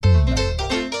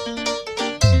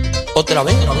Otra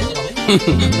vez,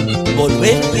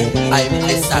 volver a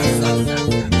empezar contigo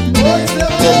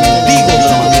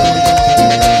nuevamente.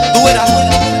 Tú eras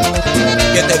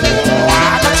que te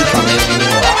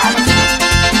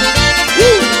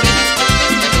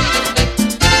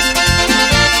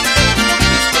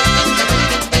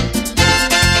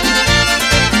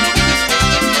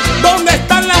 ¿Dónde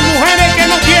están las mujeres que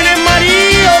no tienen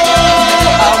marido?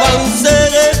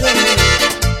 Avanzaré,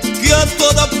 que a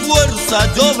toda fuerza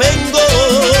yo vengo.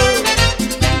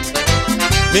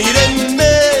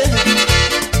 Mírenme,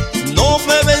 no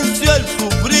me venció el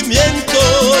sufrimiento.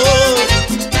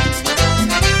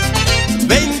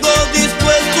 Vengo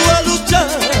dispuesto a luchar,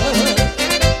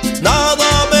 nada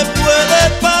me puede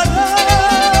parar.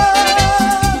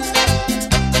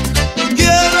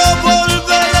 Quiero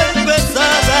volver a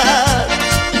empezar,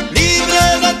 libre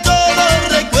de todo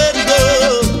recuerdo.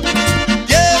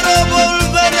 Quiero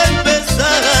volver a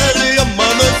empezar y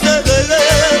amanecer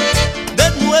de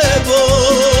nuevo.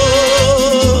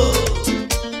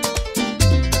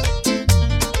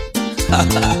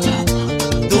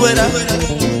 Tú eras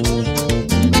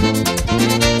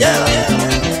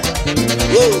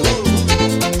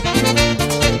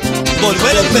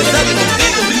volver a empezar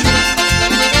contigo.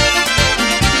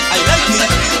 I like it.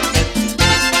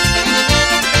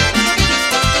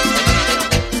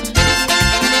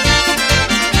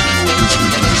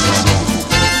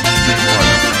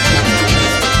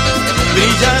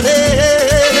 Brillaré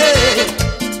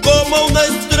como una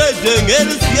estrella en el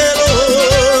cielo.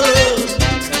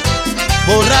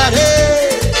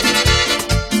 Borraré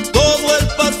todo el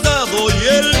pasado y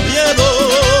el miedo.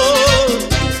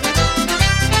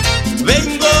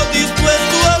 Vengo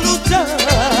dispuesto a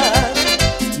luchar,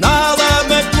 nada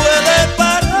me puede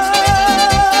parar.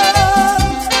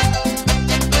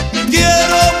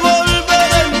 Quiero volver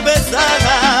a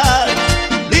empezar,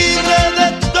 libre de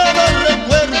todo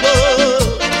recuerdo.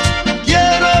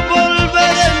 Quiero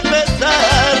volver a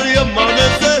empezar y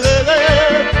amanecer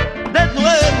de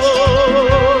nuevo.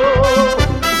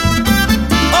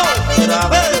 Otra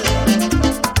vez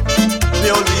me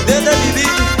olvidé de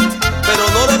vivir, pero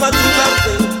no de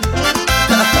machucarte.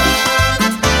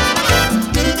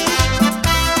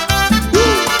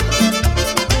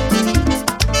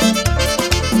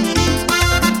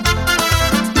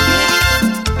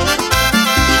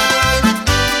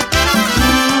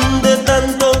 De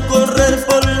tanto correr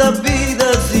por la vida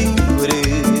sin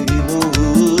frenos,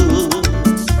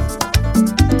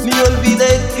 me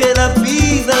olvidé que la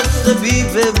vida se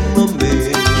vive en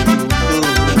momentos.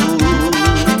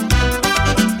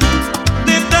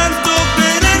 De tanto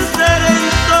querer ser en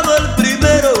todo el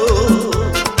primero,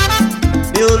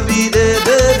 me olvidé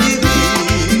de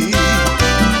vivir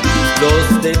los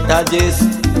detalles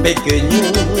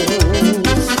pequeños.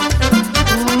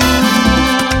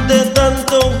 De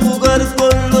tanto jugar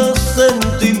con los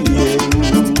sentimientos,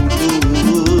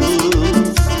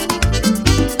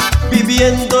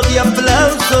 viviendo de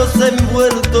aplausos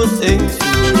envueltos en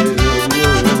sueños.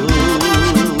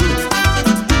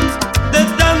 De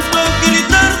tanto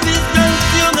gritar mis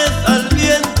canciones al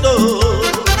viento,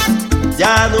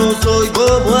 ya no soy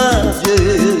como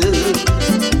ayer,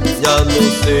 ya no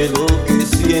sé lo que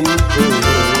siento.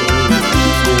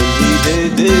 Me olvidé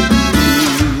de vivir,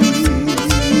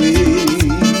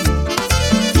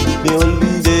 me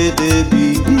olvidé de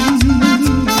vivir.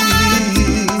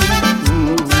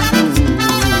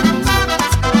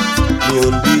 Me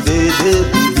olvidé de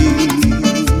vivir,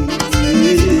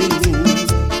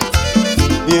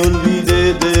 me olvidé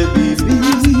de vivir.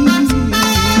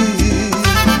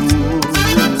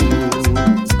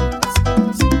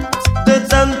 De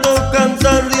tanto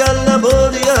cantarle al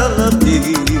amor y a la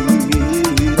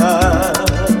vida,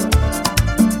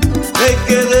 me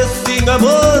quedé sin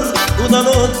amor una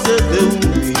noche de un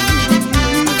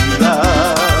día.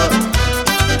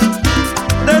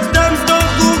 De tanto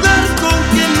jugar con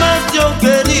quien más yo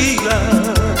quería,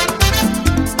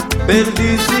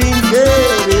 perdí sin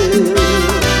querer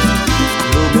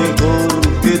lo mejor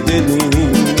que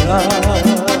tenía.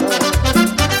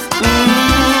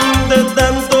 De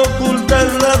tanto ocultar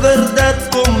la verdad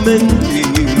con mentiras,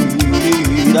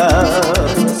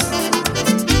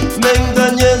 me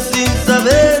engañé sin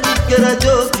saber que era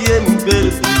yo quien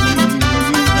perdía.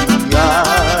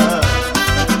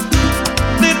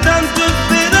 De tanto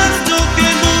esperar yo que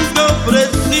nunca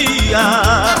ofrecía,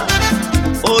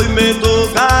 hoy me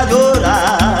toca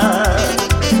llorar,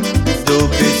 yo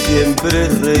que siempre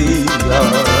reía.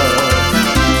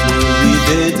 Me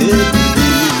olvidé de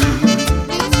vivir,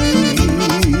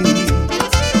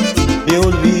 me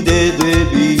olvidé de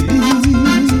vivir.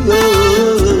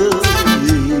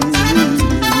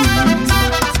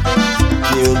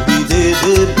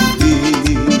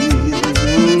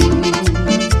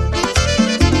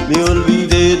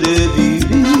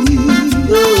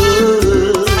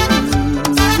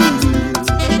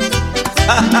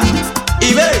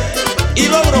 Y ve, y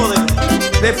lo brother,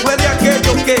 después de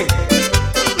aquello que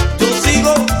yo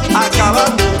sigo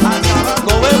acabando.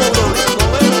 Nos vemos, brother, nos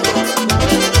vemos,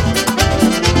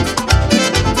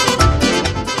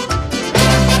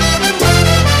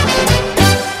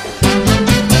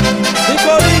 mi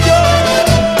corillo,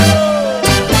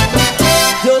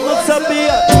 yo no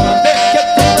sabía que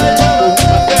tú bailabas,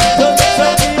 yo no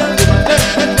sabía que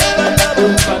tú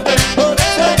bailabas, por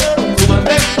eso yo no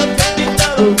te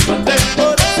quitaba,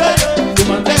 por eso yo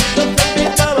no te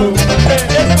quitaba.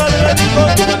 El padre me dijo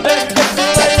que tú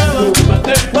bailabas,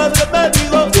 padre me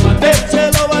dijo que se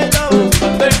lo bailaba,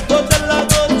 toda la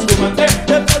noche,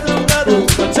 de madrugada,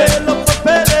 se lo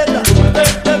papelera, de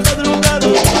madrugada,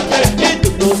 y tú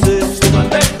no sé,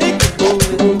 y que tú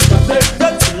ya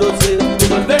se lo sé, que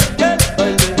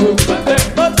baile,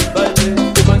 papi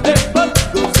baile, papi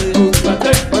goce, más suavecito,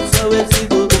 más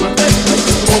suavecito, baila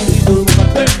conmigo, más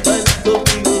suavecito,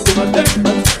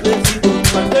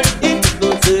 y tú no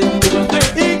sé,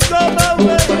 y como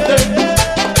baile.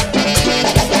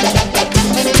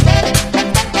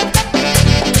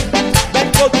 Me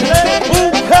encontré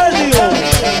un genio.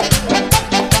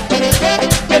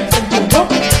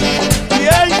 Y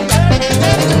ahí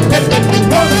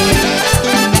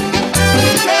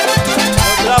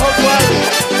trajo cuadro.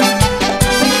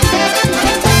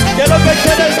 ¿Qué es lo que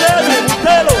quiere el nene?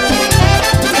 Bustelo,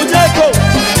 muñeco,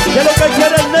 ¿qué es lo que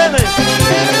quiere el nene?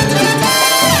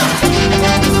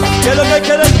 ¿Qué es lo que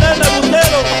quiere el nene,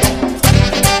 Bustelo?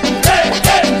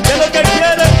 ¿Qué es lo que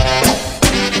quiere?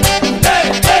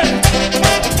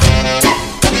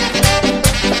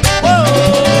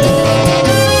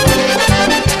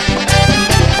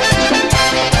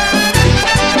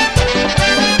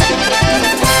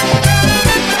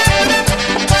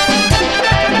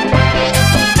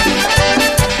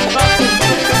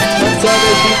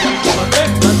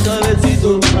 Más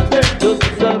suavecito, yo sí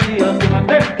sabía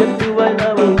que tú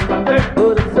bailabas,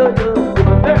 por eso yo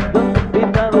no te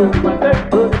quitaba, por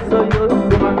eso yo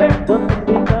no te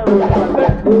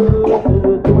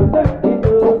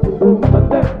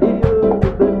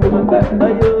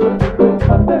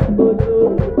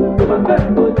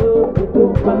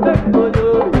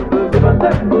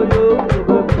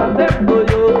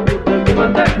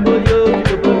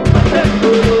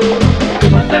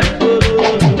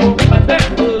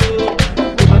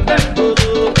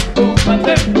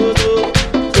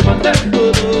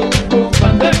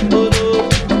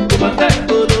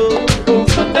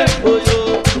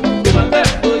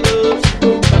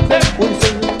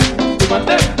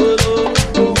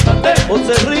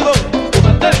José Rigo,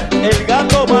 el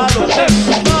gato malo.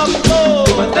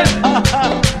 Ajá,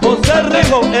 José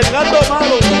Rigo, el gato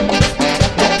malo.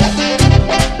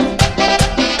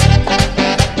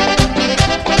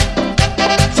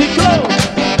 Ciclón,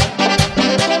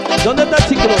 ¿dónde está el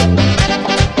ciclón?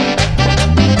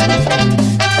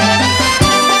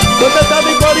 ¿Dónde está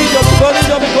mi corillo, mi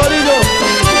corillo, mi corillo?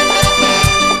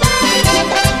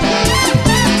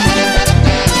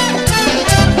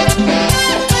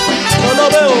 No lo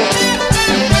veo.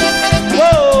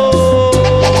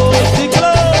 ¡Wow!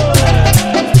 ¡Ciclón!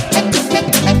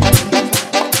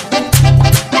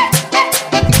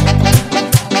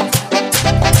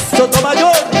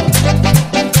 Sotomayor,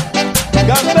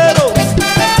 Gambero,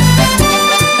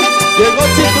 llegó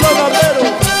Ciclón Gambero.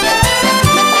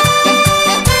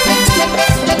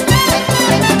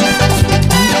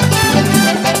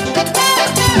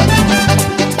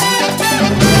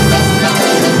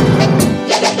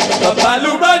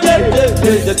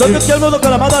 Toque todo el mundo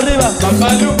con la mano arriba.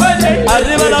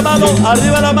 Arriba la mano,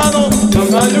 arriba la mano.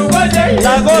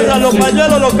 La gorra, los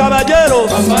pañuelos, los caballeros.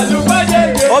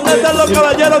 ¿Dónde están los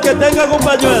caballeros que tengan un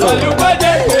pañuelo?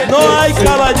 No hay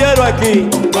caballero aquí.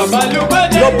 Los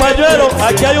pañuelos,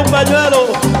 aquí hay un pañuelo.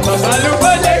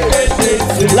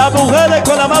 Las mujeres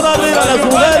con la mano arriba, las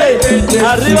mujeres.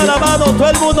 Arriba la mano, todo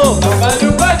el mundo.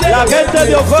 La gente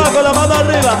de Ocoa con la mano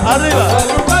arriba, arriba.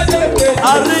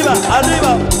 Arriba,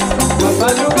 arriba.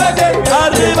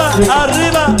 Arriba,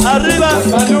 arriba, arriba.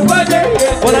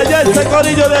 Por allá ese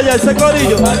corillo de allá, ese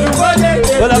corillo.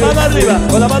 Con la mano arriba,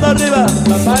 con la mano arriba.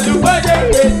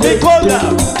 Y ponga,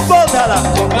 póngala.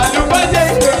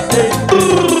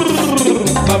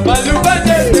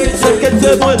 Sé que te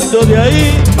he muerto de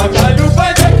ahí.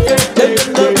 Que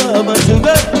no vamos a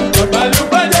jugar.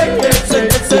 Sé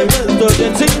que te he muerto de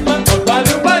encima.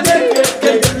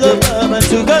 Que no vamos a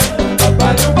jugar.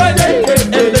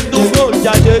 El verdugo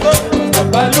ya llegó.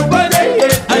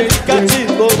 Hay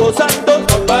cachimbo gozando.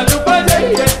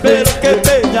 Pero que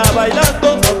peña bailando.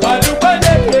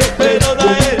 Pero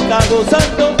la está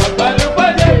gozando.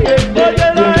 Oye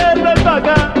la R pa'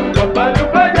 acá.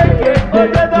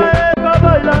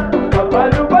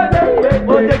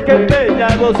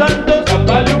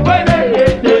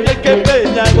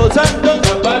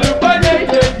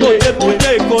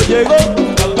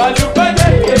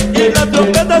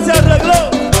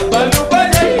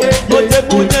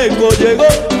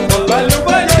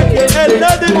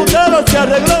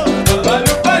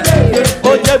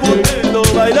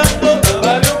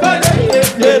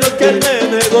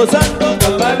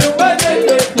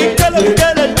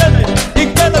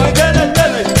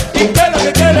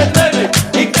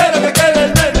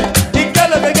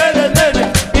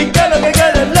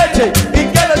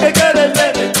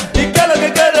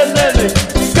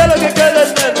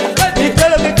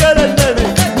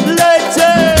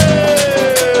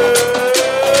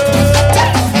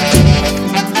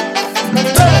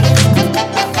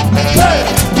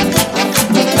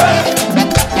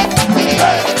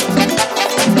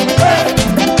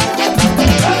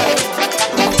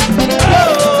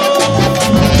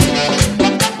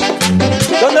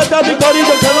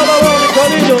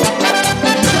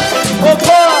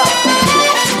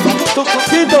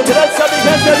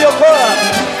 gente de Ocoa.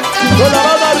 Con la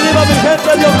mano arriba, mi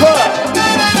gente de Ocoa.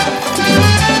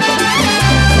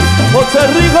 José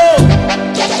Rigo,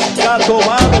 Gato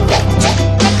Mano.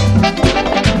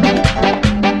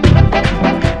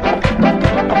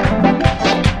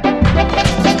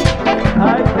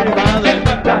 Ay, mi madre.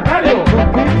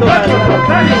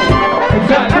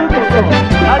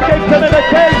 Alguien que me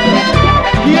detenga.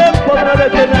 ¿Quién podrá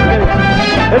detenerme?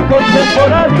 El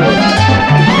contemporáneo.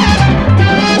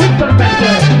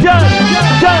 Jan.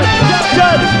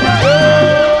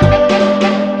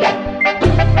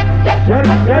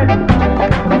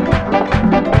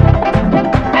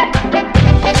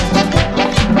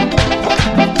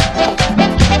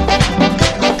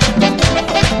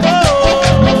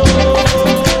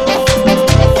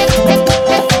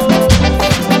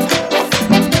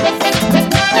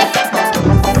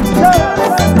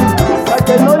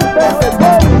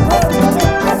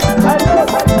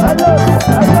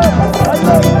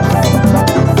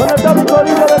 ¿Dónde está mi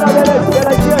corillo de la derecha, de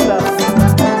la izquierda?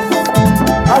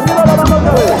 Arriba la mano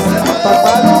otra vez.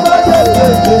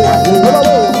 Yo lo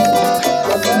veo.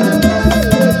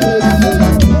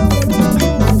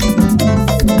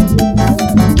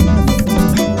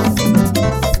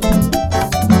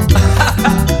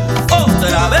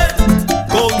 Otra vez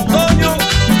con Toño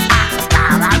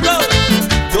acabando.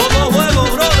 Yo no juego,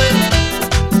 brother.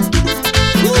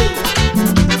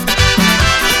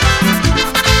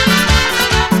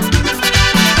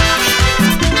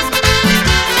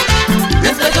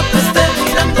 Mientras yo te esté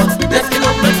mirando, de aquí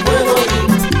no me puedo ir.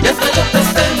 Mientras yo te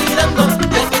esté mirando,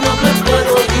 de aquí no me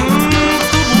puedo ir.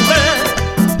 Tu mujer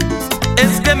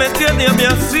es que me tiene a mí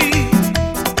así,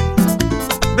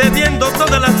 bebiendo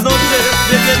todas las noches,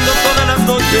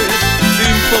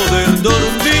 sin poder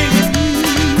dormir.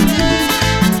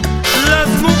 Las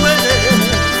mujeres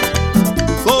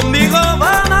conmigo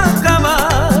van a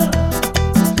acabar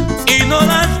y no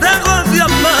las dejo de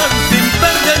amar sin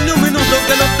perder ni un minuto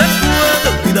que no te puedo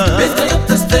olvidar. Mientras yo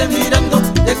te esté mirando,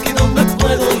 de aquí no me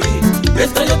puedo ir.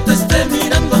 Mientras yo te esté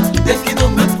mirando, de aquí no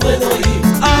me puedo ir.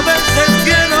 A veces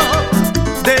quiero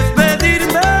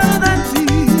despedirme de ti,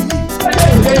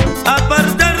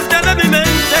 apartarte de mi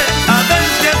mente, a ver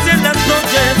si así en las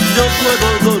noches yo puedo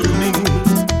dormir.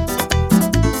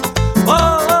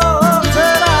 Oh,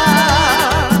 será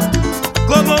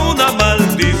como una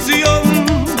maldición.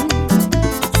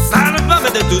 Sálvame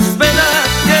de tus penas,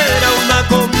 que era una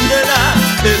condena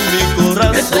en mi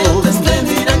Mientras yo te corazón. esté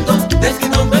mirando, de aquí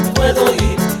no me puedo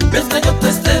ir. Mientras yo te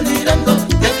esté mirando,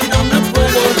 de aquí no me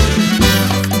puedo ir.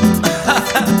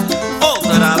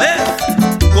 Otra vez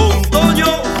con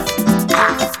Toño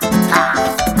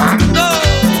acabando.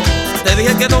 Te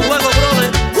dije que no juego,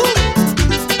 brother.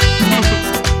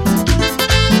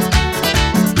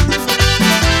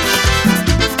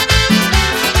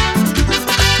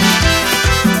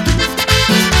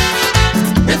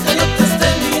 Mientras yo te esté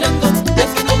mirando, de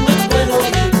aquí no me puedo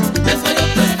ir. Mientras yo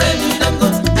te esté mirando,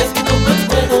 de aquí no me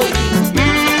puedo ir.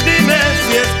 Dime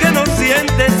si es que no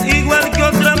sientes igual que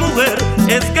otra mujer,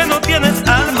 es que no tienes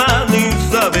alma ni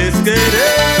sabes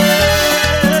querer.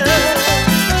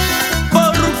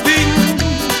 Por fin,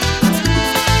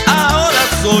 ahora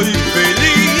soy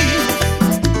feliz.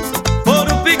 Por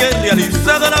fin he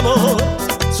realizado el amor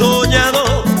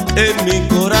soñado en mi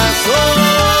corazón.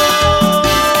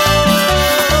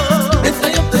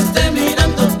 Mientras yo te esté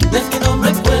mirando, de aquí no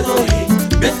me puedo ir.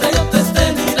 Mientras yo te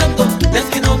esté mirando, de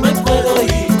aquí no me puedo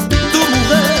ir. Tu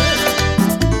mujer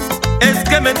es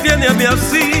que me tiene a mí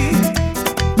así,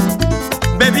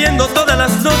 bebiendo todas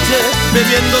las noches,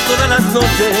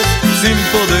 sin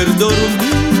poder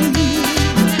dormir.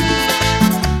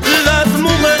 Las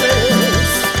mujeres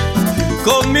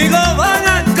conmigo van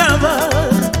a acabar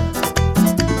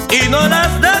y no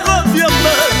las dejo de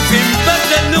amar sin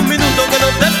perder ni un minuto que no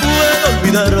te puedo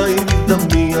olvidar. Ay,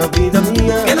 vida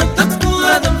mía, Que no te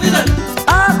puedo olvidar.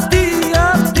 a ti.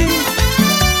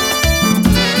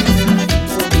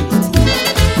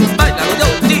 Báilalo yo,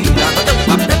 tíralo yo,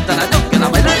 apriétala yo, que la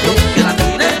baile yo, que la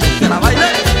tire, que la baile.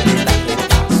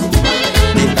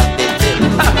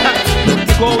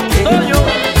 Con Toño.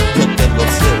 Yo tengo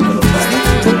siempre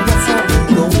yo ya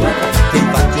sabido que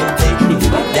invasión de mí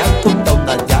me han contado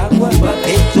una yagua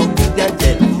que yo vi de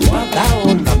ayer. La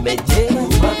ola me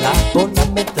lleva, la ola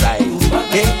me trae.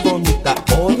 Qué bonita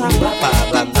ola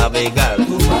para navegar.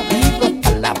 Iba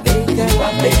a La Vega,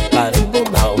 me paré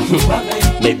volado.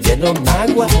 Me vieron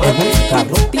agua en un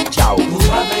carro pichao.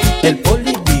 El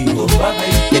poli dijo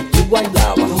que tú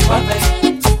bailabas a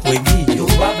fueguillo, a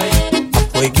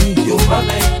fueguillo, a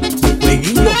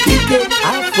fueguillo, pique, a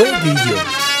fueguillo.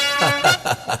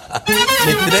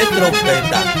 mis tres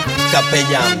trompetas,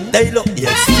 Capellán, Taylor y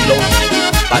el Silón,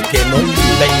 pa' que no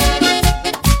inventen.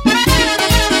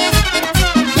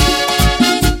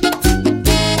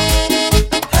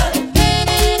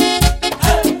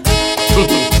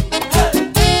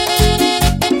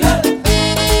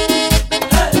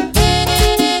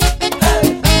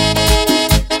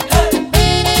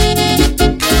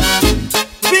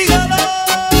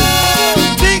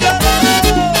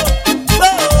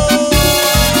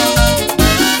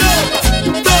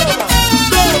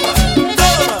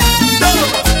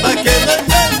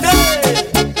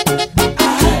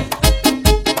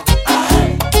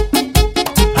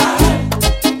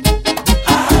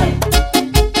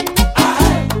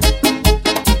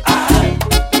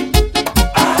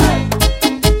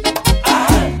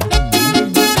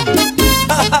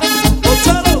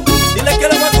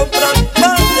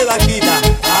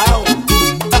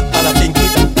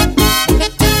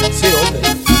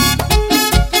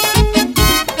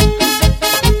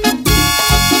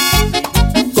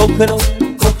 Cógelo,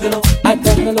 cógelo,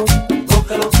 agárralo,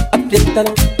 cógelo,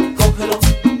 apriétalo, cógelo,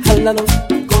 jálalo,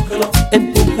 cógelo,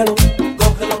 empújalo,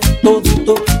 cógelo,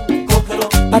 todito, cógelo,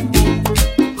 a ti,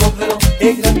 cógelo,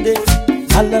 es grande,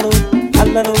 jálalo,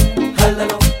 jálalo,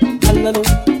 jálalo, jálalo,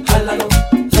 jálalo,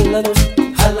 jálalo, jálalo,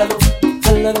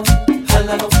 jálalo,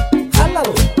 jálalo,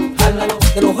 jálalo, jálalo,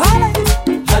 que lo jale,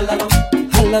 jálalo,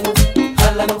 jálalo,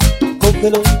 jálalo,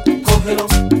 cógelo, cógelo,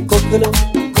 cógelo,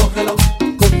 cógelo,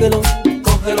 cógelo.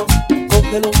 Cógelo,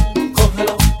 cógelo,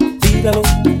 cógelo, tíralo,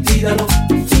 tíralo,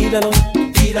 tíralo,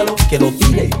 tíralo, que lo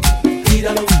tire,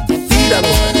 tíralo, tíralo.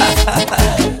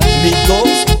 Mis dos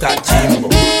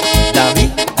cachimbos,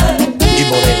 David y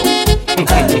Moreno. ¿Y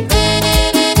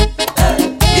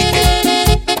qué?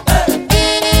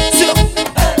 ¡Sí!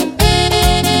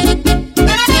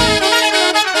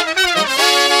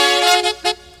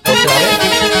 Otra vez,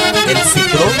 el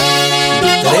ciclón,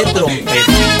 tres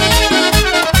trompetas.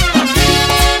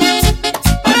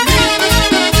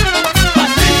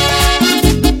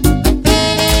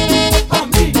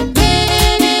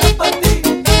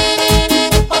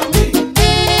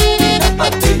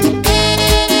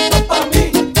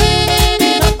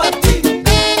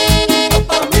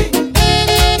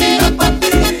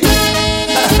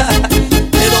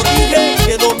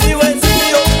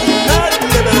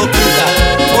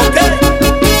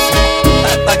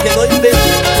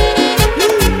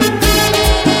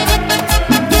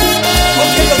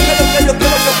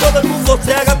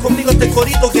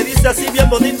 Corito que dice así bien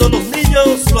bonito: los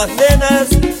niños, las nenas,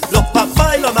 los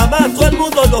papás y la mamá, todo el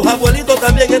mundo, los abuelitos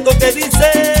también. Esto que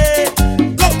dice: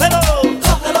 cógelo,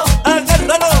 cógelo,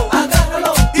 agárralo,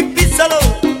 agárralo, y písalo,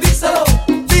 písalo,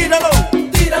 tíralo,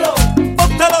 tíralo,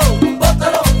 bótalo,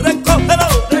 bótalo, recógelo,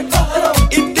 recógelo,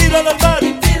 y tíralo al mar,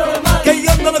 y tíralo al mar, que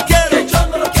yo no lo quiero, que yo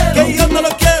no lo quiero, que yo no lo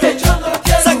quiero, que yo no lo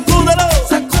quiero, sacúdelo,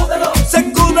 sacúdelo,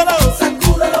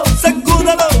 sacúdelo, sacúdelo,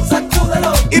 sacúdelo,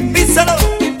 sacúdelo, y písalo.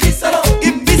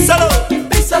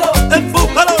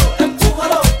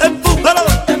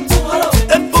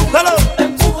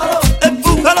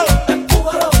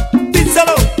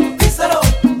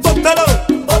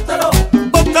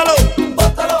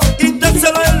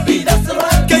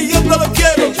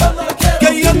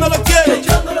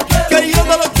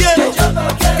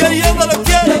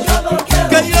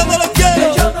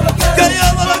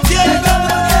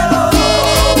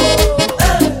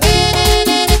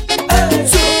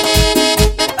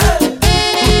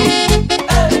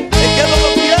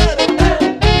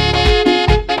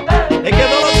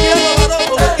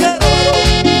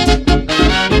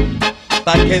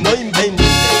 Para que no invente.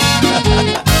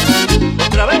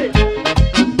 Otra vez.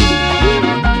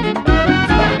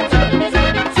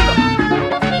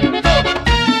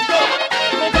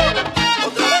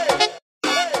 Otra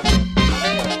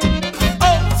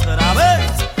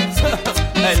vez.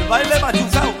 El baile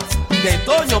machucado de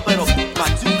Toño, pero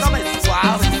machúcame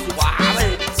suave,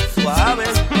 suave, suave.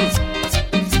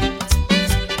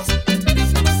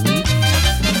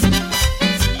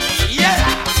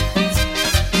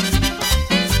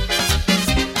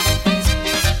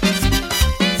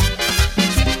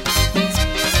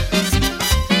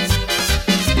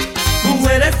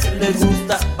 Les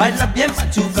gusta, bailan bien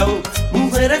machucao.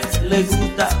 Mujeres les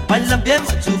gusta, bailan bien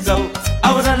machucao.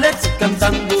 Ahora les estoy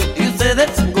cantando y ustedes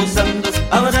están gozando.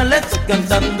 Ahora les estoy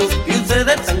cantando y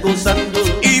ustedes están gozando.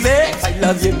 Y ve,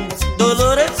 baila bien,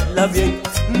 Dolores baila bien,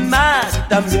 Mari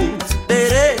también,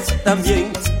 Teresa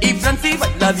también, y Franci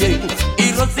baila bien,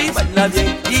 y Rosy baila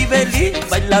bien, y Beli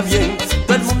baila bien.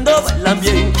 Todo el mundo baila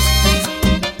bien.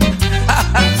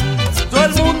 Todo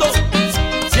el mundo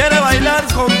quiere bailar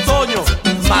con Toño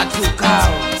machucao.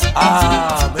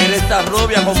 Ah, ver esta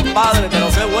rubia con compadre, pero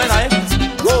qué buena,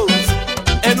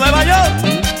 en Nueva York,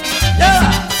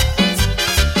 yeah.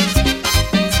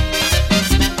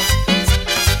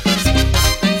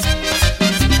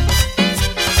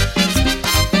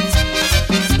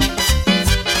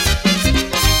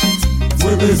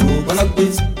 Muévelo pa'lante,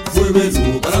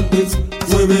 muévelo pa'lante,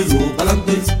 muévelo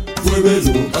pa'lante,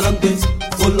 muévelo pa'lante,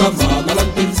 con la mano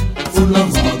adelante, con la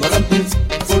mano adelante,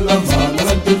 con la mano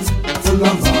adelante, con la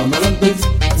mano adelante,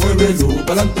 muévelo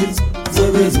pa'lante,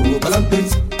 muévelo pa'lante,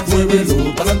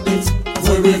 muévelo pa'lante,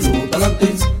 muévelo pa'lante,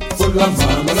 con la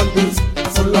mano adelante,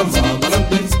 con la mano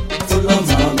adelante, con la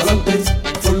mano adelante,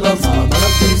 con la mano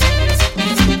adelante.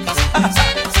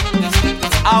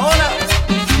 Ahora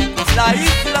la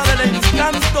isla del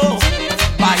encanto,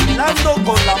 bailando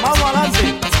con la mano adelante.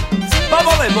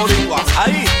 Vamos a ver, boricua,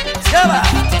 ahí, lleva.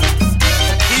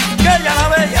 Quisqueya la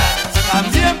bella,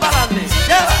 también para adelante,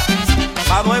 lleva.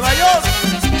 Pa' Nueva York,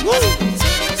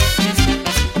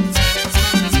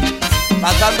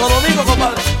 pa' Santo Domingo,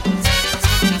 compadre.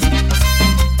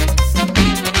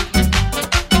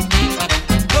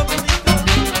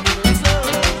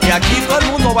 Y aquí todo el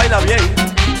mundo baila bien,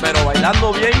 pero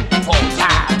bailando bien,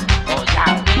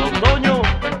 Don Toño.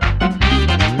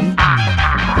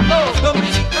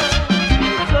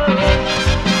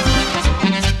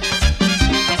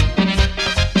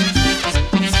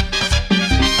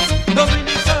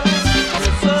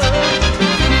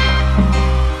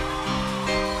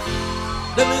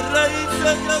 De mis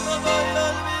raíces ya no voy a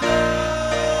olvidar.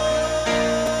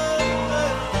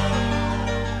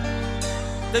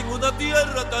 Tengo una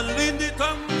tierra tan linda y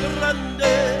tan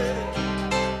grande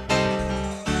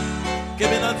que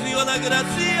me nació la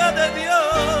gracia de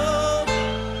Dios.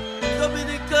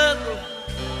 Dominicano,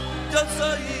 yo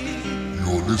soy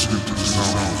You're listening to the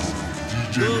sounds of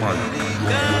DJ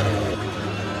MikePR.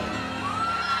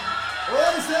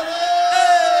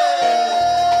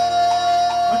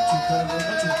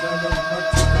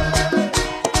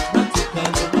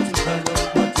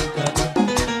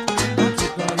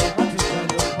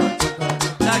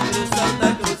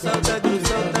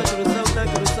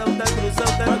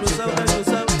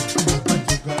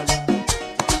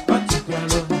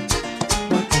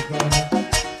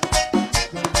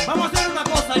 Vamos a hacer una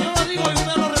cosa, yo lo digo y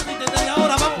usted lo repite desde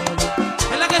ahora, vamos.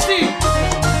 ¿Verdad que sí?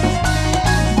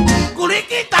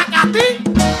 Culiquita catí.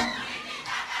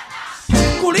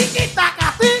 Culiquita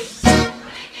catí.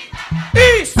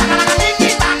 Y saca la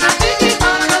catiquita, catiquita,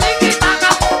 la catiquita,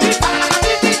 catiquita, la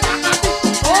catiquita,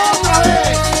 catiquita. Otra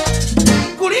vez.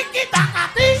 Culiquita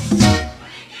catí.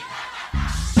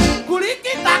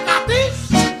 Culiquita catí.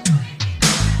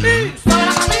 Y saca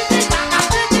la catiquita,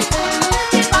 catiquita,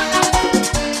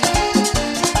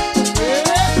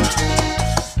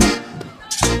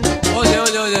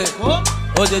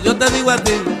 Oye, yo te digo a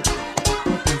ti,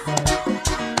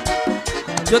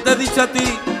 yo te he dicho a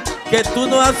ti que tú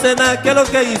no haces nada. ¿Qué es lo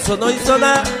que hizo? No hizo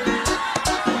nada.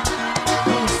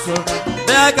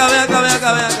 Ve acá.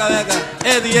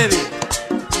 Eddie.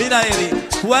 Mira, Eddie,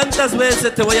 ¿cuántas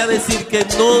veces te voy a decir que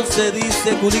no se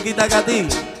dice culiquitacatí?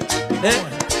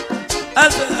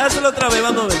 Hazlo otra vez,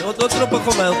 vamos a ver. Otro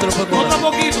poco más, otro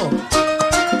poquito.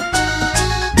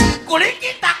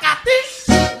 Culiquitacatí.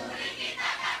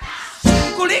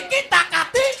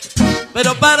 Culiquitacatí.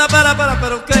 Pero para,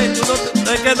 ¿pero qué?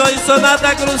 Es que no hizo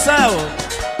nada cruzado.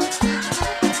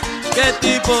 ¿Qué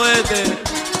tipo este?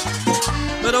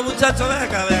 Pero muchacho, ven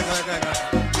acá.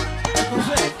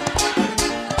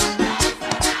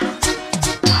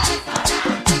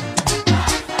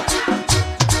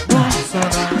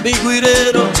 Mi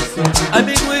guirero, ay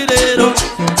mi guirero,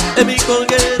 es mi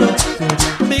colguero,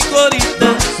 mi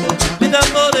corita, mi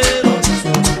tamborero,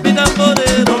 mi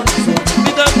tamborero,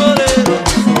 mi tamborero,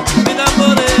 mi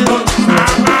tamborero.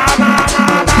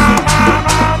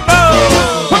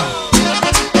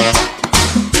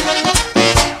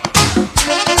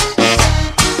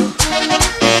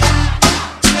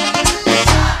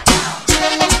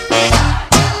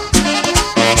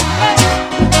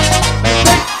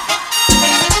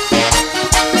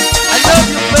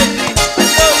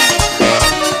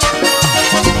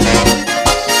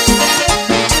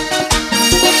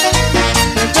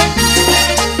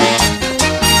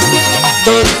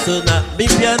 Mi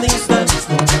pianista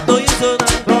no hizo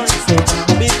nada.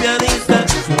 Mi pianista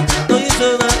no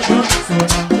hizo nada.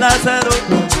 Lázaro,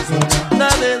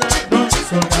 nadena.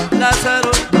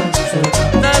 Lázaro,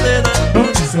 nadena.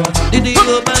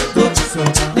 Didio banco,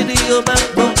 didio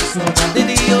banco,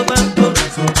 didio banco.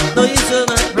 No hizo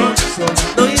nada.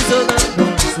 No hizo nada.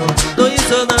 No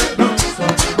hizo nada.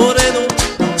 Moreno,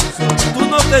 tú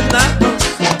no tendrás.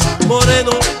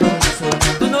 Moreno,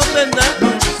 tú no tendrás.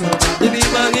 De mi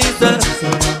guisa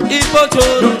y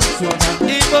pocholo,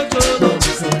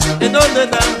 ¿en dónde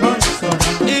está?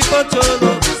 Y pocholo,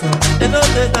 ¿en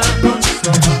dónde está?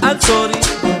 I'm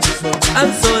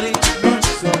sorry,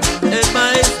 el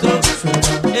maestro,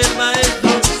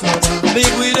 mi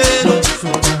guirero,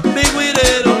 mi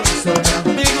guirero,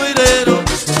 mi guirero,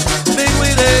 mi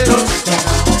guirero,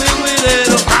 mi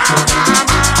guirero.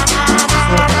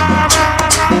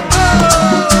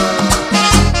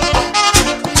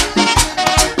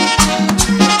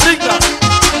 Brinca,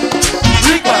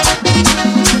 brinca,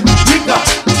 brinca,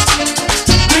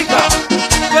 brinca.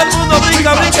 Todo el mundo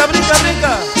brinca, brinca, brinca,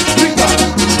 brinca. Brinca.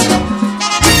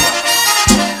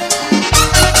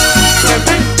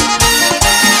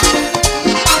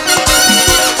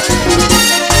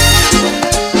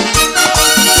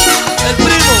 El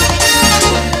primo.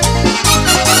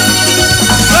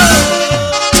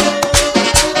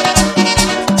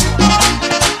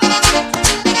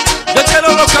 Yo quiero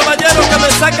los caballeros que me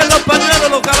saquen los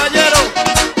pañuelos, los caballeros.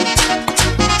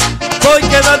 Hoy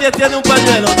que nadie tiene un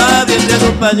pañuelo, nadie tiene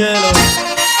un pañuelo.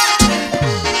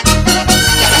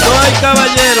 No hay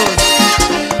caballeros.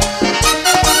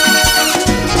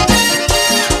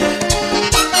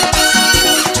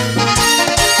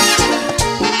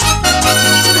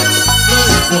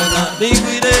 Mi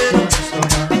guirero,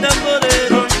 mi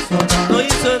tamborero, no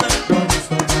hizo nada.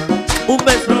 Un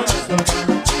beso.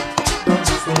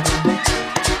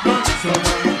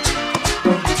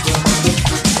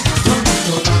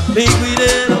 Mi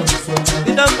guirero,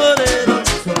 mi tamborero,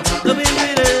 no mi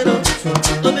guirero,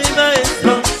 no mi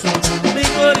maestro, mi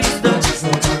corista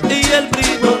y el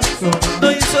primo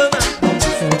no hizo nada.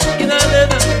 Y la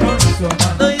nena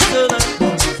no hizo nada.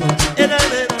 Y la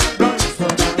nena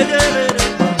que lleve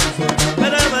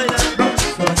para bailar.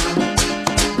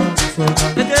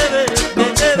 Que lleve, que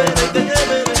lleve, que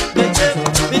lleve, que lleve.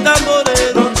 Mi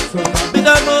tamborero, mi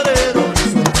tamborero,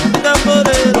 mi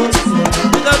tamborero,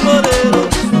 mi tamborero.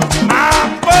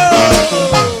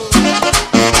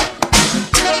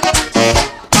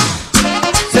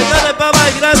 Señores, papá,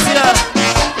 y gracias.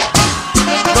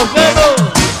 Nos vemos.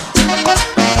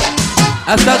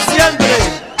 Hasta siempre.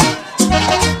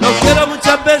 Los quiero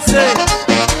muchas veces.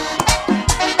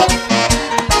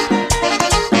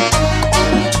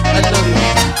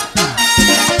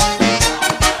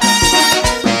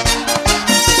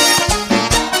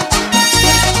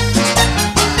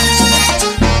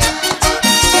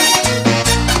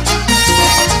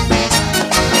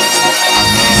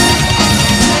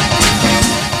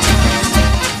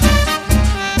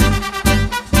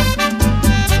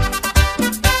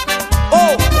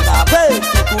 Oh, la vez,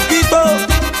 Cuquito,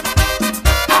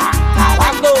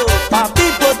 acabando pa' ti,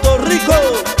 Puerto Rico.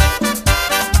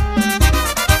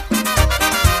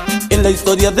 En la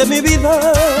historia de mi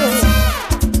vida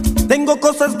tengo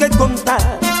cosas que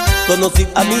contar. Conocí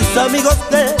a mis amigos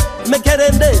que me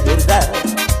quieren de verdad.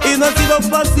 Y no ha sido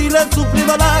fácil, he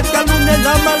sufrido la calumnia y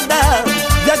la maldad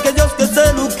de aquellos que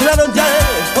se lucraron, ya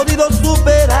he podido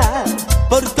superar.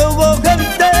 Porque hubo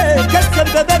gente que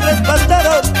siempre me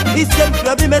respaldaron y siempre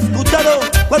a mí me escucharon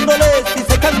cuando les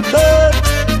quise cantar.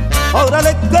 Ahora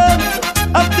le canto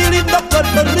a ti, lindo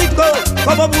Puerto Rico,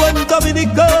 como buen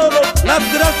dominicano, las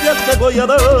gracias te voy a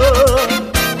dar.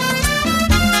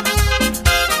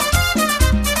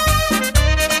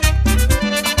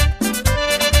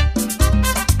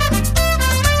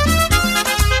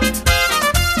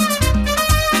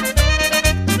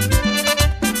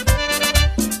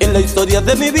 En la historia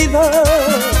de mi vida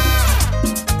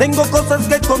tengo cosas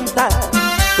que contar.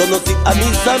 Conocí a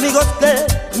mis amigos que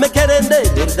me quieren de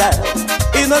verdad.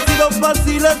 Y no ha sido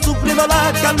fácil, he sufrido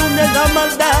la calumnia y la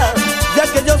maldad de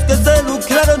aquellos que se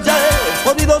lucraron, ya he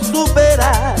podido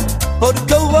superar.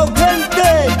 Porque hubo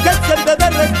gente que siempre me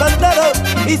respaldaron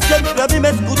y siempre a mí me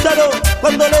escucharon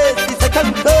cuando les quise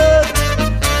cantar.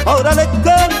 Ahora le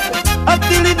canto a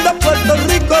ti, linda Puerto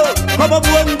Rico, como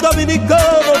buen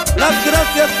dominicano, las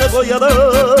gracias te voy a dar.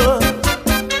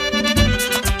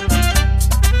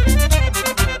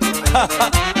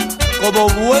 Como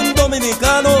buen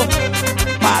dominicano,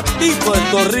 pa' ti,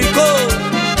 Puerto Rico.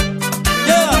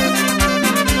 Yeah.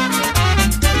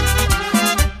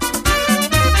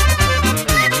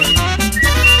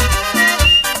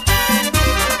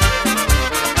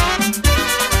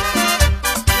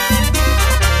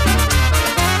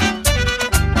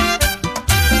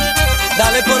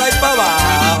 Dale por ahí para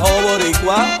abajo,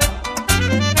 boricua.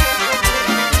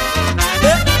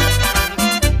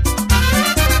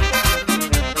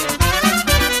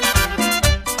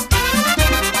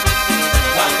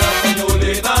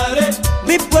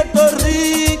 Mi Puerto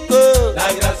Rico,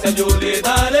 La gracia yo le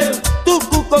daré, tu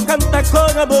cuco canta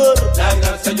con amor. la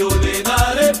gracia yo le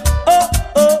daré.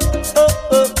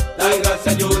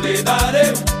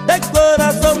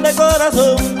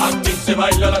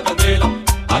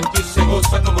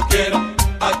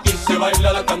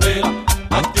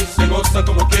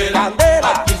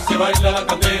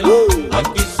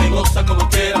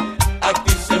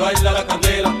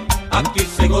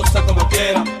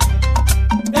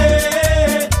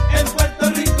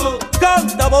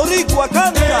 Boricua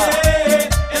canta.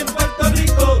 En Puerto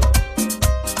Rico.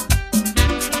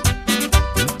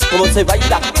 Cómo se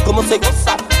baila, cómo se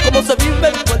goza, cómo se vive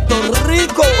en Puerto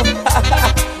Rico.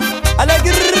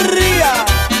 ¡Alegría!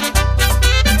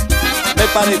 Me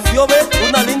pareció ver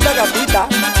una linda gatita.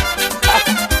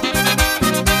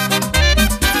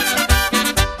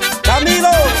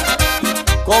 Camilo,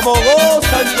 como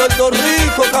goza en Puerto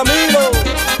Rico, Camilo.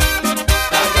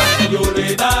 La gracia yo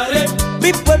le daré,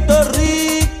 Mi Puerto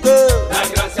Rico, la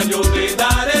gracia yo le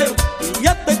daré, y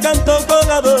yo te canto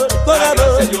con amor, con la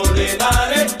amor. gracia yo le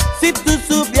daré, Si tú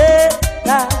supieras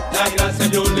la gracia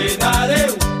yo le daré.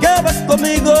 que vas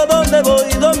conmigo, ¿dónde voy,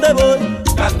 dónde voy?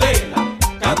 Candela,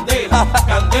 candela,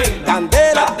 candela,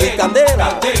 Candela y candela.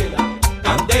 candela,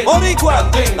 candela, Boricua,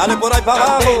 candela, dale por ahí para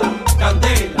abajo.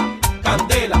 Candela,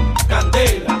 candela,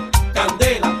 candela,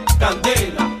 candela,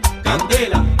 candela,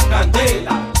 candela,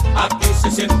 candela. Aquí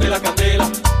se siente la candela,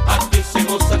 aquí se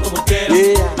goza como quiera.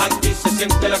 Yeah. Aquí se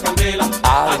siente la candela,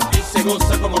 Ay. aquí se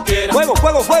goza como quiera. Fuego,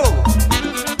 fuego, fuego.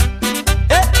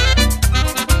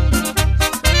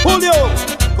 Julio,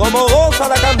 como goza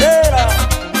la candela.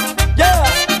 Yeah.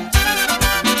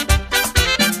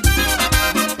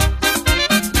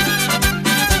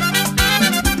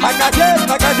 Macayé,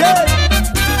 macayé.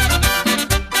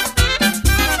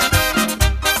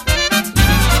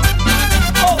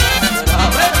 Oh, a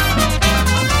ver.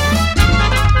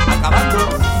 Acabando.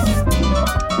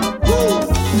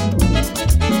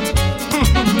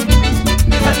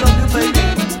 I love you,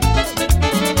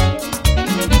 baby.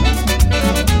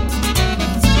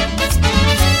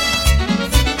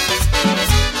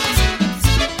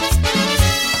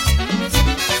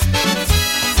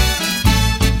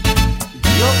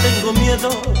 Yo tengo miedo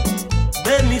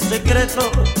de mi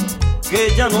secreto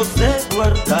que ya no sé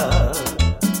guardar.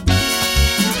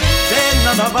 De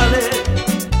nada vale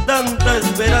tanta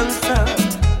esperanza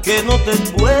que no te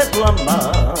puedo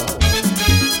amar.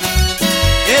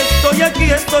 Estoy aquí,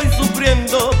 estoy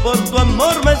sufriendo, por tu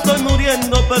amor me estoy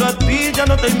muriendo, pero a ti ya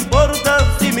no te importa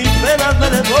si mis penas me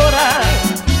devoran.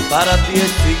 Para ti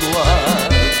es igual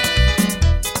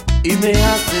y me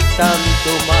hace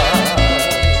tanto mal.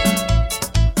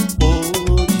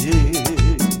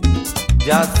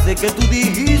 Ya sé que tú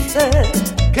dijiste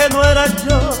que no era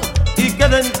yo y que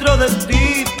dentro de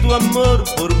ti tu amor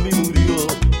por mí murió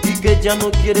y que ya no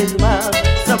quieres más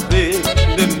saber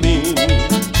de mí.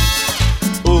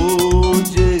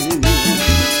 Oye,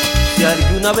 si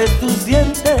alguna vez tú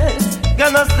sientes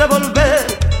ganas de volver,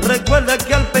 recuerda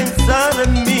que al pensar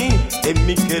en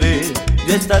mi querer,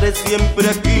 yo estaré siempre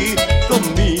aquí con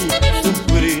mi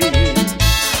sufrir.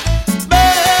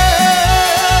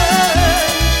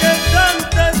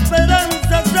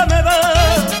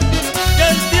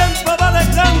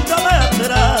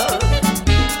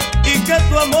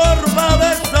 Tu amor va a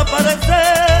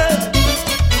desaparecer,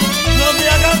 no me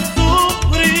hagas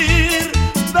sufrir,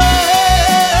 ven,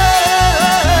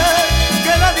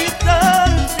 que la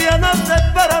distancia no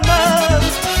separa más,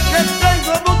 que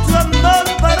tengo mucho amor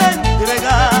para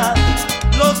entregar,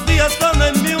 los días son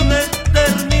en mí una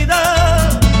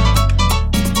eternidad,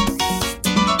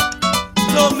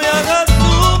 no me hagas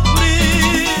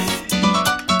sufrir,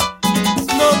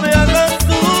 no me hagas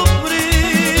sufrir.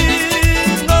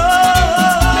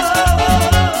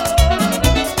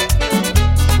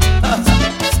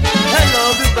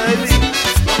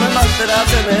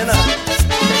 Nena,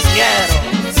 te quiero,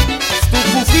 tu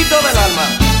pupito del alma.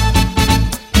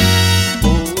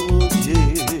 Oye,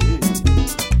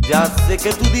 ya sé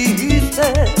que tú dijiste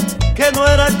que no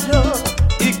era yo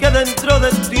y que dentro de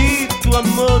ti tu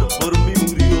amor por mí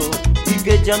murió y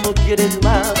que ya no quieres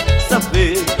más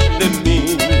saber de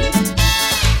mí.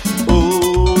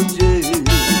 Oye,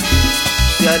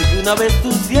 si alguna vez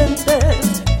tú sientes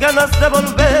ganas de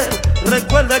volver,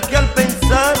 recuerda que al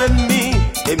pensar en mi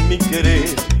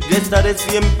querer, yo estaré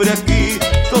siempre aquí